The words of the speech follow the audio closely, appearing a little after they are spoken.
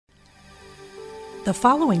The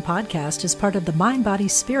following podcast is part of the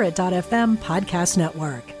MindBodySpirit.fm podcast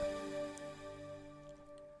network.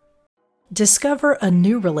 Discover a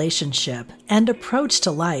new relationship and approach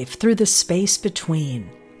to life through the space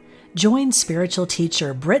between. Join spiritual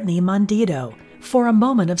teacher Brittany Mondito for a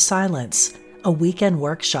moment of silence, a weekend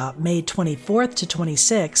workshop May 24th to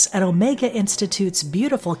 26th at Omega Institute's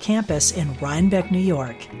beautiful campus in Rhinebeck, New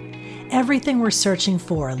York. Everything we're searching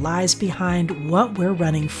for lies behind what we're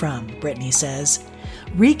running from, Brittany says.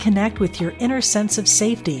 Reconnect with your inner sense of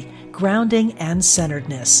safety, grounding, and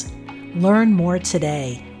centeredness. Learn more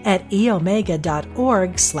today at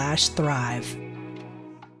eomega.org/thrive.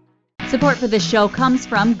 Support for this show comes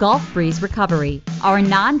from Gulf Breeze Recovery. Our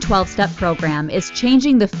non-12-step program is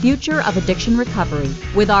changing the future of addiction recovery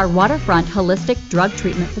with our waterfront holistic drug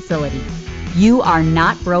treatment facility. You are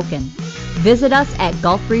not broken. Visit us at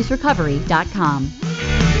gulfbreezerecovery.com.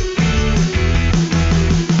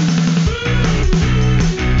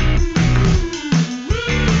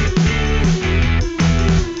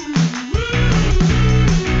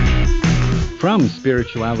 From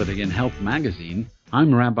Spirituality and Health magazine,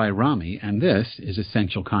 I'm Rabbi Rami, and this is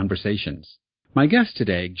Essential Conversations. My guest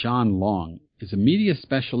today, John Long, is a media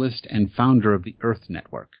specialist and founder of the Earth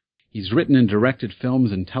Network. He's written and directed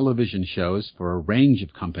films and television shows for a range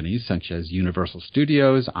of companies such as Universal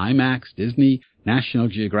Studios, IMAX, Disney, National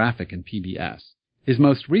Geographic, and PBS. His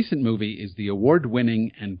most recent movie is the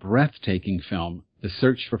award-winning and breathtaking film, The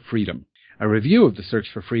Search for Freedom. A review of The Search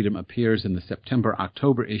for Freedom appears in the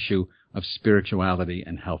September-October issue of Spirituality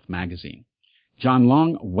and Health magazine. John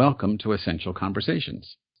Long, welcome to Essential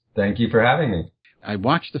Conversations. Thank you for having me. I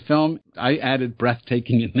watched the film. I added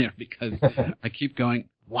breathtaking in there because I keep going,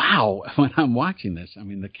 wow, when I'm watching this. I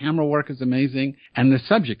mean, the camera work is amazing and the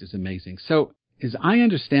subject is amazing. So as I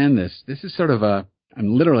understand this, this is sort of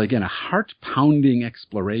literally, again, a heart-pounding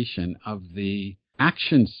exploration of the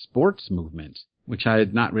action sports movement, which I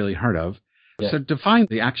had not really heard of. Yeah. So define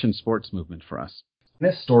the action sports movement for us.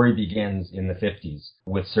 This story begins in the 50s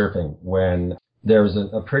with surfing, when there was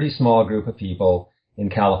a pretty small group of people in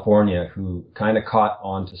California who kind of caught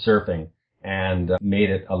on to surfing and made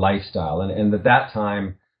it a lifestyle. And at that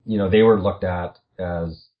time, you know, they were looked at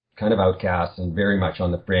as kind of outcasts and very much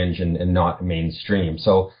on the fringe and not mainstream.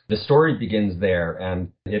 So the story begins there,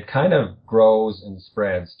 and it kind of grows and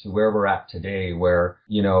spreads to where we're at today, where,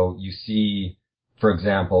 you know, you see, for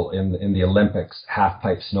example, in the Olympics,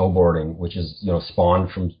 half-pipe snowboarding, which is, you know, spawned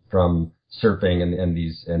from surfing and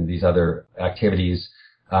these other activities,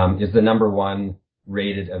 is the number one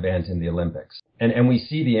rated event in the Olympics. And we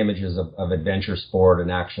see the images of adventure sport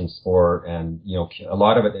and action sport, and, you know, a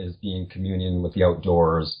lot of it is being communion with the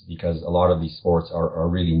outdoors, because a lot of these sports are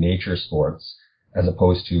really nature sports as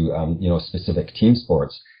opposed to, you know, specific team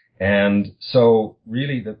sports. And so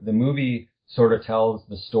really the movie sort of tells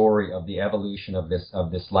the story of the evolution of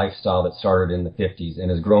this lifestyle that started in the 50s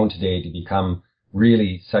and has grown today to become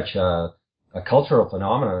really such a cultural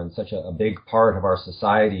phenomenon and such a big part of our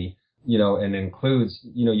society, you know, and includes,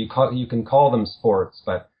 you know, you can call them sports,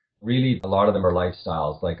 but really a lot of them are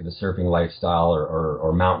lifestyles, like the surfing lifestyle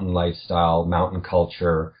or mountain lifestyle, mountain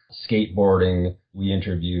culture, skateboarding. We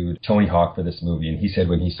interviewed Tony Hawk for this movie, and he said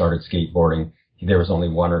when he started skateboarding, there was only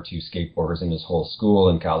one or two skateboarders in his whole school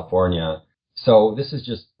in California. So this has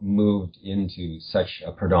just moved into such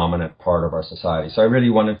a predominant part of our society. So I really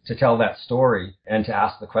wanted to tell that story and to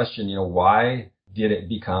ask the question, you know, why did it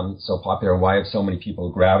become so popular, and why have so many people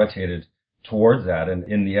gravitated towards that? And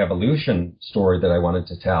in the evolution story that I wanted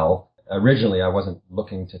to tell, originally I wasn't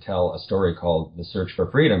looking to tell a story called The Search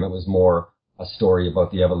for Freedom. It was more a story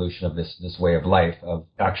about the evolution of this way of life, of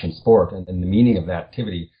action sport, and the meaning of that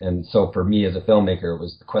activity. And so for me as a filmmaker, it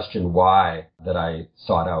was the question why that I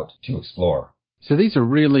sought out to explore. So these are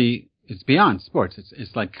really, it's beyond sports.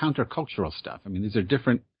 It's like countercultural stuff. I mean, these are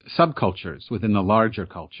different subcultures within the larger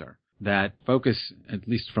culture that focus, at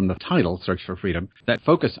least from the title, Search for Freedom, that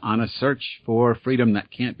focus on a search for freedom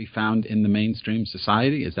that can't be found in the mainstream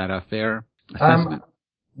society. Is that a fair assessment?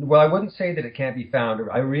 Well, I wouldn't say that it can't be found.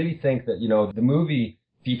 I really think that, you know, the movie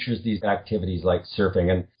features these activities like surfing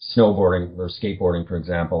and snowboarding or skateboarding, for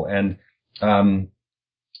example, and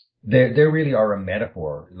they really are a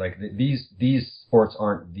metaphor. Like these sports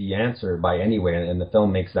aren't the answer by any way, and the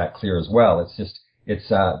film makes that clear as well. It's just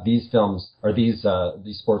these films or these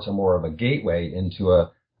sports are more of a gateway into a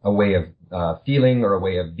way of feeling or a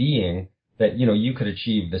way of being that, you know, you could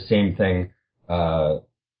achieve the same thing,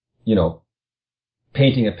 you know,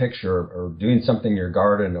 painting a picture or doing something in your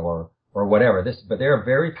garden or whatever. But they're a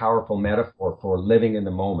very powerful metaphor for living in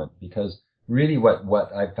the moment, because really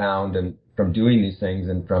what I found and from doing these things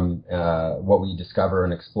and from what we discover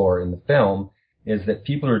and explore in the film is that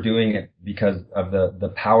people are doing it because of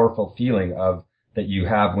the powerful feeling of that you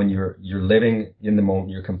have when you're living in the moment.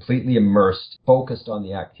 You're completely immersed, focused on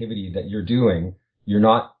the activity that you're doing. You're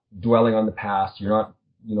not dwelling on the past. You're not,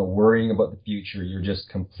 worrying about the future. You're just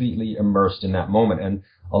completely immersed in that moment. And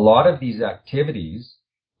a lot of these activities,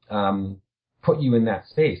 put you in that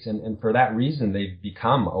space. And for that reason, they've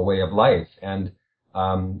become a way of life. And,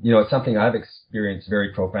 it's something I've experienced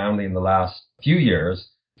very profoundly in the last few years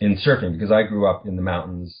in surfing, because I grew up in the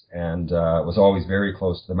mountains and, was always very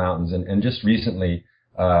close to the mountains. And just recently,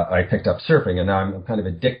 I picked up surfing, and now I'm kind of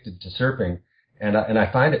addicted to surfing. And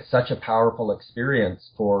I find it such a powerful experience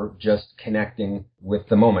for just connecting with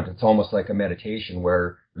the moment. It's almost like a meditation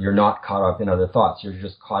where you're not caught up in other thoughts. You're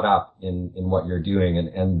just caught up in what you're doing.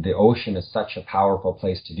 And the ocean is such a powerful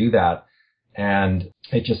place to do that. And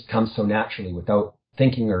it just comes so naturally without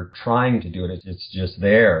thinking or trying to do it. It's just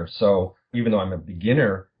there. So even though I'm a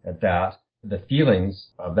beginner at that, the feelings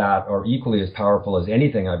of that are equally as powerful as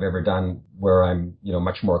anything I've ever done where I'm,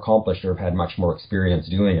 much more accomplished or have had much more experience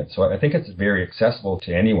doing it. So I think it's very accessible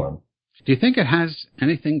to anyone. Do you think it has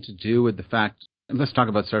anything to do with the fact, let's talk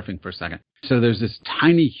about surfing for a second. So there's this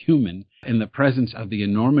tiny human in the presence of the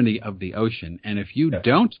enormity of the ocean. And if you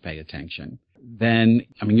don't pay attention, then,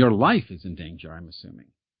 your life is in danger, I'm assuming.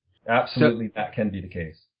 Absolutely, that can be the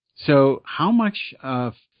case. So how much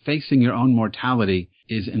of facing your own mortality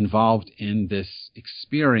is involved in this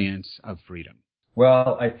experience of freedom?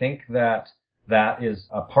 Well, I think that is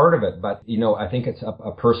a part of it, but, I think it's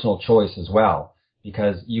a personal choice as well,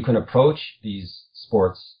 because you can approach these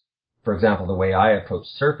sports, for example, the way I approach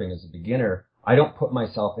surfing as a beginner. I don't put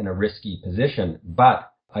myself in a risky position,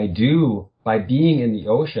 but I do by being in the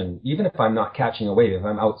ocean, even if I'm not catching a wave, if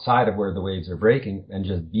I'm outside of where the waves are breaking and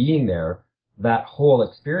just being there, that whole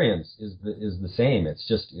experience is the same. It's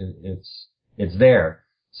just, it's there.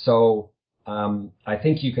 So, I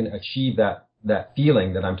think you can achieve that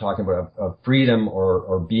feeling that I'm talking about of freedom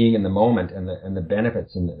or being in the moment and the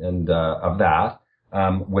benefits of that,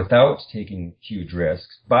 without taking huge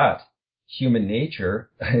risks. But human nature,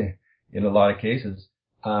 in a lot of cases,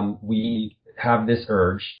 we have this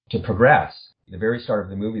urge to progress. At the very start of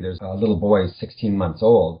the movie, there's a little boy, 16 months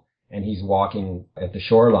old, and he's walking at the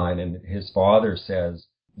shoreline, and his father says,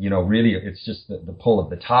 really, it's just the pull of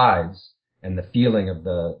the tides and the feeling of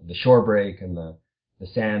the shore break and the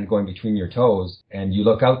sand going between your toes, and you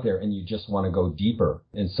look out there and you just want to go deeper.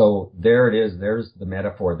 And so there it is. There's the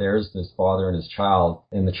metaphor. There's this father and his child,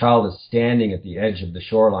 and the child is standing at the edge of the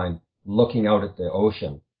shoreline looking out at the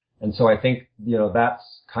ocean. And so I think,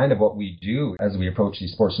 that's kind of what we do as we approach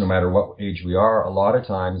these sports, no matter what age we are. A lot of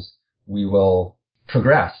times we will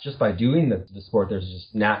progress just by doing the sport. There's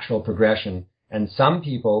just natural progression. And some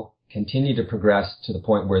people continue to progress to the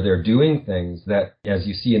point where they're doing things that, as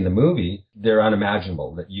you see in the movie, they're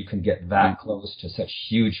unimaginable, that you can get that close to such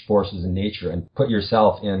huge forces in nature and put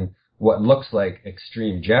yourself in what looks like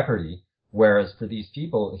extreme jeopardy. Whereas for these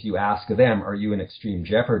people, if you ask them, are you in extreme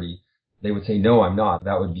jeopardy? They would say, no, I'm not.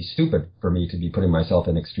 That would be stupid for me to be putting myself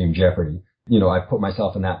in extreme jeopardy. I've put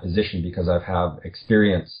myself in that position because I've had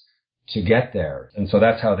experience to get there. And so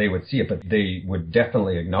that's how they would see it. But they would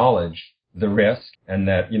definitely acknowledge the risk and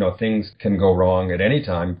that, things can go wrong at any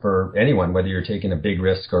time for anyone, whether you're taking a big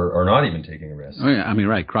risk or not even taking a risk. Oh, yeah.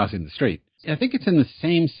 Right. Crossing the street. I think it's in the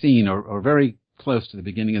same scene or very close to the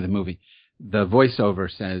beginning of the movie. The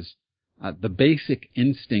voiceover says, the basic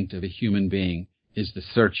instinct of a human being is the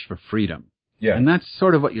search for freedom. Yeah. And that's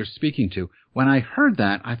sort of what you're speaking to. When I heard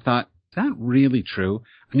that, I thought, is that really true?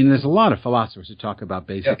 There's a lot of philosophers who talk about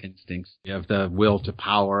basic instincts. You have the will to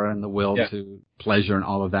power and the will to pleasure and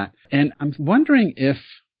all of that. And I'm wondering if,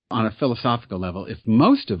 on a philosophical level, if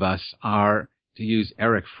most of us are, to use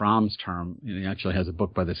Erich Fromm's term, he actually has a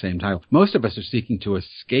book by the same title, most of us are seeking to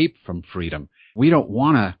escape from freedom. We don't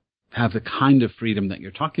want to have the kind of freedom that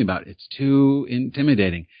you're talking about. It's too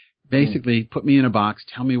intimidating. Basically, put me in a box,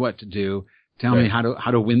 tell me what to do, tell me how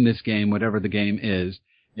to win this game, whatever the game is.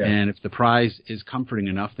 Yeah. And if the prize is comforting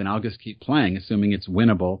enough, then I'll just keep playing, assuming it's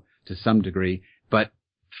winnable to some degree. But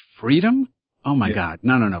freedom? Oh my God.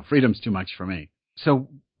 No. Freedom's too much for me. So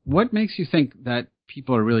what makes you think that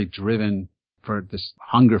people are really driven for this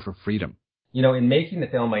hunger for freedom? In making the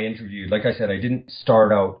film I interviewed, like I said, I didn't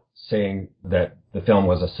start out saying that the film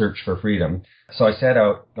was a search for freedom. So I set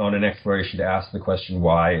out on an exploration to ask the question,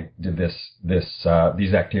 why did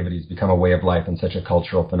these activities become a way of life and such a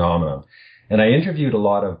cultural phenomenon? And I interviewed a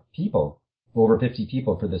lot of people, over 50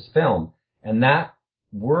 people for this film, and that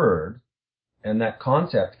word and that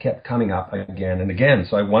concept kept coming up again and again.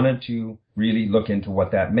 So I wanted to really look into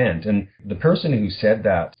what that meant. And the person who said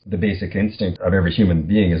that the basic instinct of every human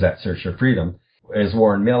being is that search for freedom, is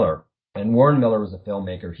Warren Miller. And Warren Miller was a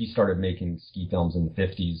filmmaker. He started making ski films in the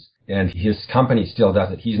 50s, and his company still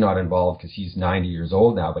does it. He's not involved because he's 90 years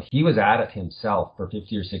old now, but he was at it himself for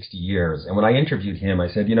 50 or 60 years. And when I interviewed him, I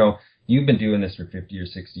said, you've been doing this for 50 or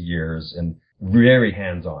 60 years and very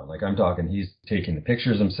hands-on. Like I'm talking, he's taking the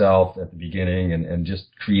pictures himself at the beginning and just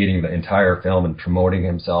creating the entire film and promoting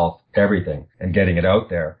himself, everything, and getting it out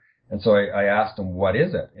there. And so I asked him, what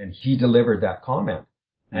is it? And he delivered that comment.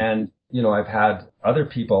 And, I've had other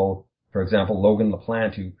people, for example, Logan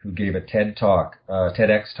LaPlante, who gave a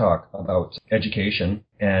TEDx talk about education.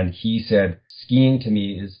 And he said, skiing to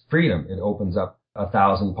me is freedom. It opens up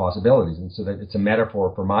 1,000 possibilities. And so that it's a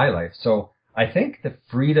metaphor for my life. So I think the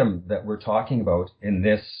freedom that we're talking about in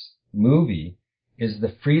this movie is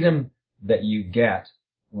the freedom that you get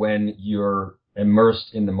when you're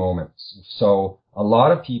immersed in the moment. So a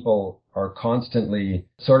lot of people are constantly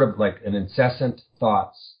sort of like an incessant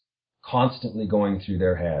thoughts constantly going through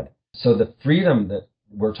their head. So the freedom that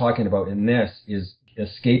we're talking about in this is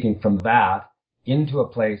escaping from that into a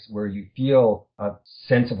place where you feel a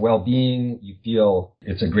sense of well-being. You feel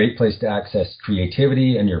it's a great place to access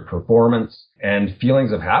creativity and your performance and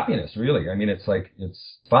feelings of happiness, really. I mean, it's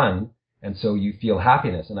fun. And so you feel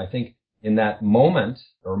happiness. And I think in that moment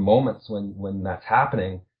or moments when that's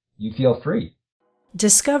happening, you feel free.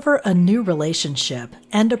 Discover a new relationship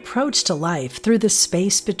and approach to life through the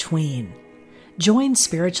space between. Join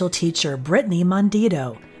spiritual teacher Brittany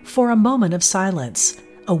Mondito for A Moment of Silence,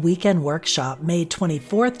 a weekend workshop May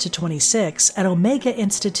 24th to 26th at Omega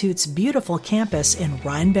Institute's beautiful campus in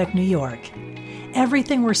Rhinebeck, New York.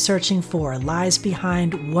 Everything we're searching for lies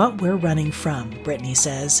behind what we're running from, Brittany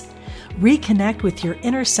says. Reconnect with your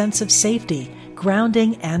inner sense of safety,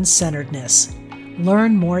 grounding, and centeredness.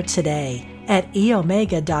 Learn more today at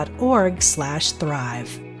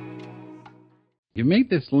eomega.org/thrive. You made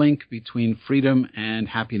this link between freedom and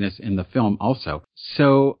happiness in the film also.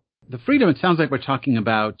 So the freedom, it sounds like we're talking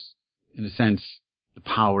about, in a sense, the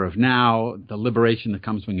power of now, the liberation that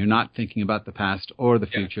comes when you're not thinking about the past or the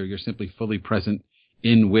future. You're simply fully present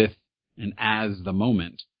in, with, and as the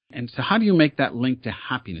moment. And so how do you make that link to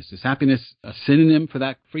happiness? Is happiness a synonym for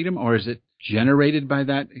that freedom, or is it generated by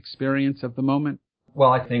that experience of the moment?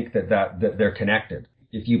 Well, I think that they're connected.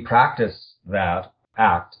 If you practice that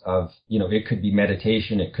act of, it could be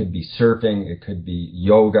meditation, it could be surfing, it could be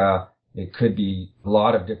yoga, it could be a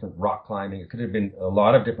lot of different rock climbing, it could have been a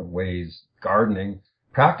lot of different ways, gardening,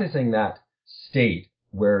 practicing that state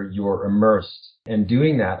where you're immersed and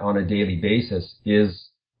doing that on a daily basis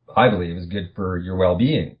is, I believe, is good for your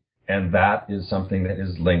well-being. And that is something that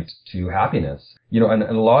is linked to happiness. And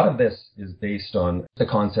a lot of this is based on the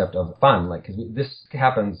concept of fun. Like, 'cause this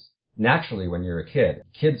happens naturally when you're a kid.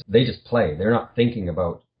 Kids, they just play. They're not thinking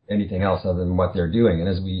about anything else other than what they're doing. And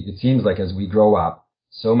it seems like as we grow up,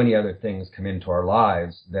 so many other things come into our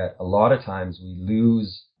lives that a lot of times we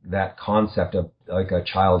lose that concept of like a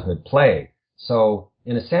childhood play. So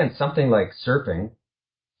in a sense, something like surfing,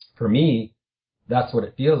 for me, that's what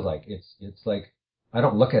it feels like. It's like, I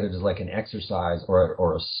don't look at it as like an exercise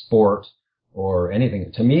or a sport or anything.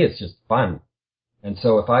 To me, it's just fun. And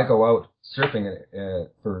so if I go out surfing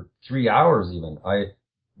for 3 hours even, I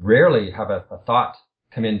rarely have a thought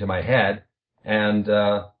come into my head, and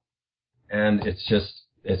it's just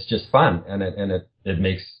fun, and it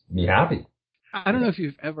makes me happy. I don't know if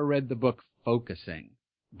you've ever read the book Focusing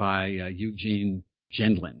by Eugene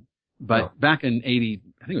Gendlin, but back in I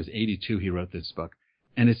think it was 82, he wrote this book,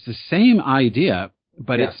 and it's the same idea,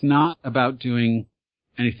 but it's not about doing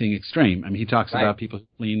anything extreme. I mean, he talks about people who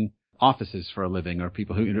clean offices for a living, or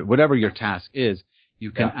people who, whatever your task is, you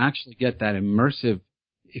can actually get that immersive.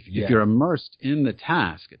 If you're immersed in the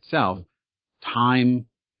task itself, time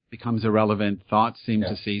becomes irrelevant, thoughts seem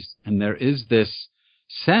to cease, and there is this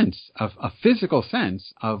sense of a physical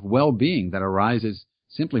sense of well-being that arises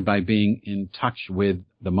simply by being in touch with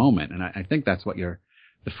the moment. And I think that's what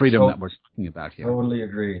the freedom that we're talking about here. Totally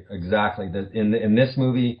agree. Exactly. In this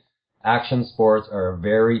movie, action sports are a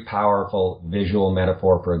very powerful visual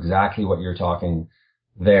metaphor for exactly what you're talking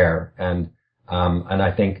there. And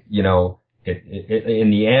I think, in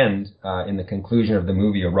the end, in the conclusion of the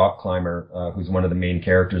movie, a rock climber, who's one of the main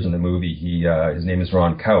characters in the movie, his name is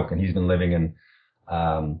Ron Kauk, and he's been living in,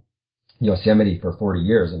 Yosemite for 40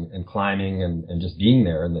 years and climbing and just being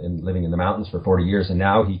there and living in the mountains for 40 years. And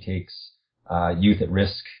now he takes, youth at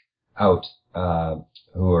risk out,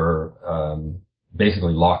 who are,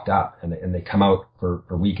 basically locked up, and they come out for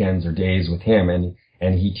weekends or days with him, and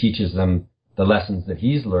he teaches them the lessons that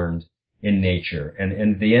he's learned in nature. And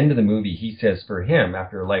at the end of the movie, he says for him,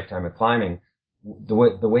 after a lifetime of climbing, the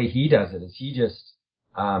way he does it is he just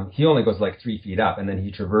he only goes like 3 feet up, and then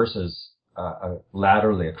he traverses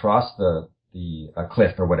laterally across the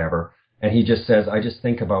cliff or whatever. And he just says, I just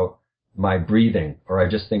think about my breathing, or I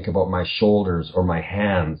just think about my shoulders or my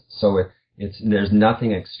hands. So there's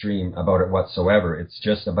nothing extreme about it whatsoever. It's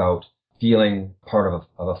just about feeling part of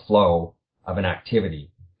a flow of an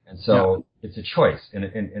activity. And so it's a choice.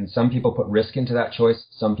 And some people put risk into that choice.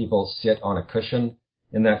 Some people sit on a cushion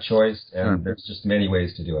in that choice. And there's just many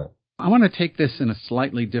ways to do it. I want to take this in a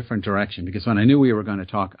slightly different direction, because when I knew we were going to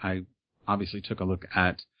talk, I obviously took a look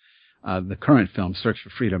at the current film, Search for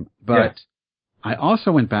Freedom. But I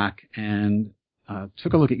also went back and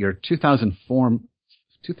took a look at your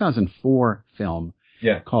 2004 film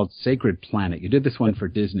called Sacred Planet. You did this one for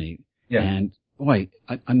Disney. Yeah. And boy,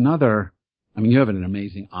 you have an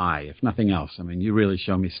amazing eye, if nothing else. I mean, you really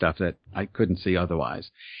show me stuff that I couldn't see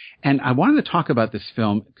otherwise. And I wanted to talk about this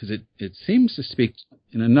film because it seems to speak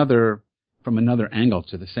from another angle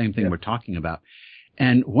to the same thing we're talking about.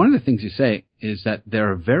 And one of the things you say is that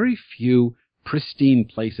there are very few pristine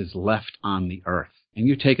places left on the earth. And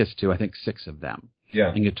you take us to, I think, 6 of them.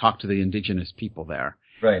 Yeah. And you talk to the indigenous people there.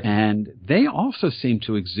 Right. And they also seem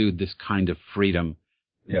to exude this kind of freedom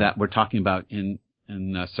that we're talking about in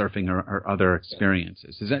surfing or other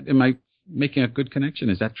experiences. Am I making a good connection?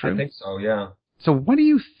 Is that true? I think so, yeah. So what do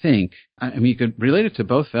you think, I mean, you could relate it to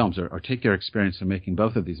both films or take your experience in making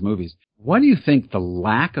both of these movies. What do you think the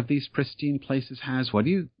lack of these pristine places has? What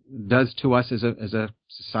does to us as a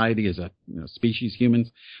society, as a species,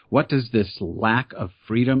 humans? What does this lack of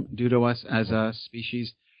freedom do to us as a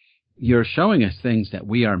species? You're showing us things that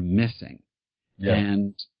we are missing. Yeah.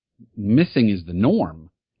 And missing is the norm.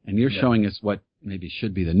 And you're showing us what maybe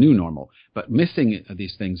should be the new normal. But missing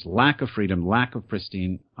these things, lack of freedom, lack of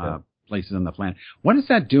pristine places on the planet. What is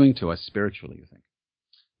that doing to us spiritually, you think?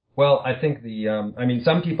 Well, I think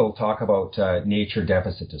some people talk about nature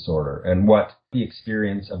deficit disorder and what the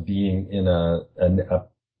experience of being in a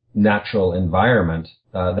natural environment,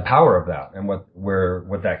 the power of that and what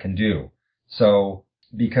that can do. So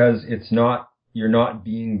because you're not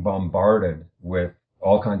being bombarded with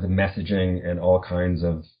all kinds of messaging and all kinds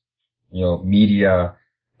of, media.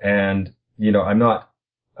 And, I'm not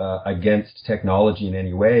against technology in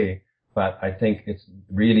any way, but I think it's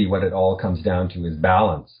really what it all comes down to is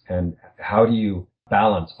balance. And how do you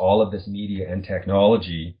balance all of this media and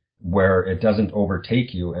technology where it doesn't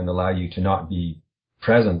overtake you and allow you to not be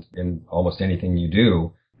present in almost anything you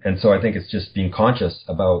do? And so I think it's just being conscious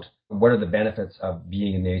about what are the benefits of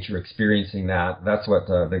being in nature, experiencing that. That's what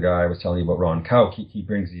the guy I was telling you about, Ron Kauk. He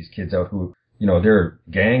brings these kids out who, they're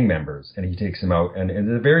gang members, and he takes them out, and it's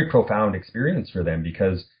a very profound experience for them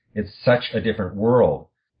because it's such a different world.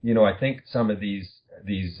 I think some of these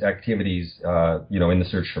activities, in the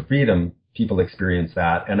Search for Freedom, people experience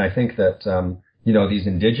that. And I think that, these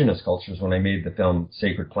indigenous cultures, when I made the film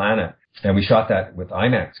Sacred Planet, and we shot that with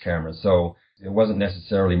IMAX cameras, so it wasn't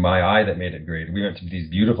necessarily my eye that made it great. We went to these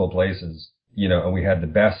beautiful places, and we had the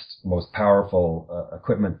best, most powerful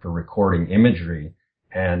equipment for recording imagery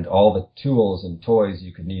and all the tools and toys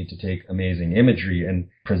you could need to take amazing imagery and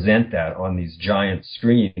present that on these giant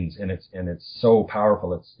screens. And it's so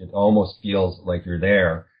powerful. It almost feels like you're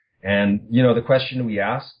there. And, the question we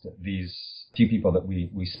asked these few people that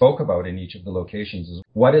we spoke about in each of the locations is,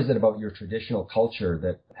 what is it about your traditional culture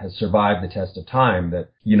that has survived the test of time that,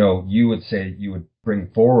 you would say you would bring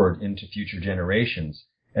forward into future generations?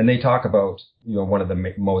 And they talk about, one of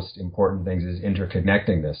the most important things is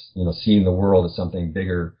interconnectedness, seeing the world as something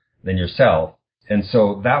bigger than yourself. And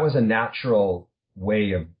so that was a natural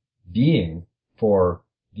way of being for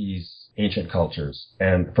these ancient cultures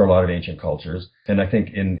and for a lot of ancient cultures. And I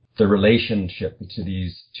think in the relationship to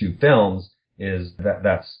these two films is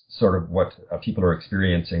that's sort of what people are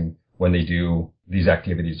experiencing when they do these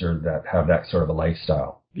activities or that have that sort of a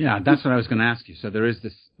lifestyle. Yeah, that's what I was going to ask you. So there is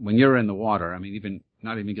this, when you're in the water, I mean,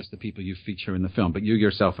 not even just the people you feature in the film, but you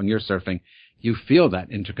yourself, when you're surfing, you feel that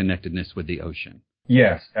interconnectedness with the ocean.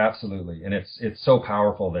 Yes, absolutely. And it's so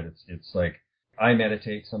powerful that it's like, I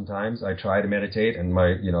meditate sometimes. I try to meditate and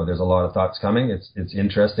there's a lot of thoughts coming. It's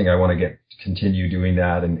interesting. I want to continue doing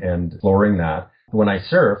that and exploring that. When I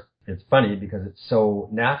surf, it's funny because it's so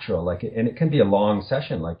natural, and it can be a long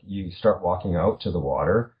session. Like you start walking out to the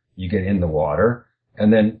water, you get in the water,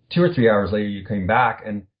 and then 2 or 3 hours later you came back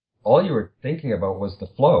and all you were thinking about was the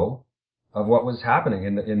flow of what was happening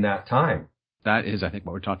in that time. That is, I think,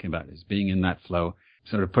 what we're talking about, is being in that flow,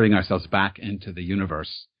 sort of putting ourselves back into the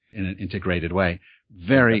universe in an integrated way.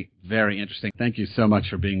 Very, very interesting. Thank you so much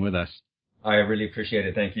for being with us. I really appreciate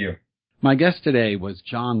it. Thank you. My guest today was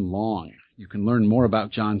John Long. You can learn more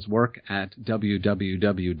about John's work at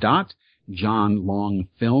www.nature-art.com.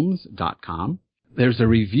 johnlongfilms.com. There's a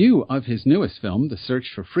review of his newest film, The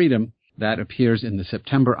Search for Freedom, that appears in the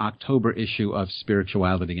September-October issue of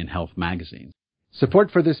Spirituality and Health magazine.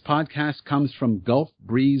 Support for this podcast comes from Gulf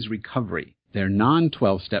Breeze Recovery. Their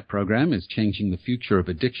non-12-step program is changing the future of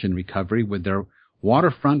addiction recovery with their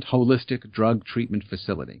waterfront holistic drug treatment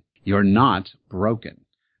facility. You're not broken.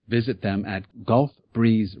 Visit them at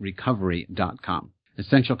gulfbreezerecovery.com.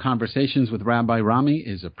 Essential Conversations with Rabbi Rami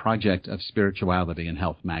is a project of Spirituality and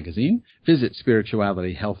Health magazine. Visit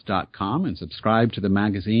spiritualityhealth.com and subscribe to the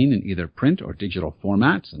magazine in either print or digital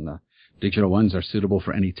formats, and the digital ones are suitable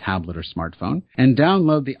for any tablet or smartphone. And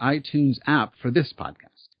download the iTunes app for this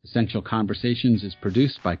podcast. Essential Conversations is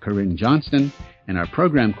produced by Corinne Johnston, and our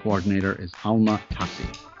program coordinator is Alma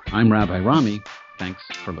Tassi. I'm Rabbi Rami. Thanks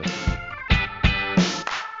for listening.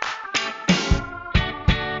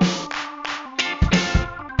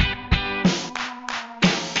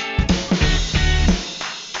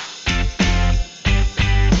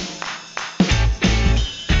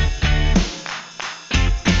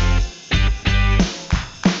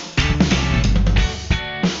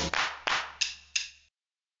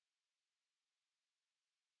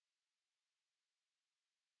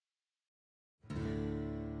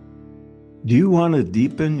 Do you want to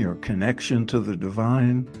deepen your connection to the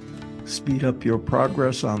divine, speed up your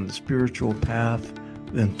progress on the spiritual path?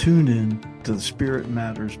 Then tune in to the Spirit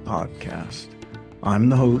Matters podcast. I'm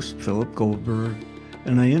the host, Philip Goldberg,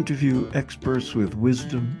 and I interview experts with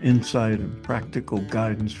wisdom, insight, and practical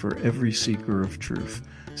guidance for every seeker of truth.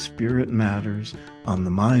 Spirit Matters on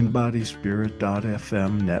the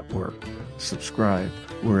MindBodySpirit.fm network. Subscribe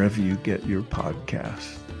wherever you get your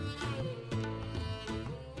podcasts.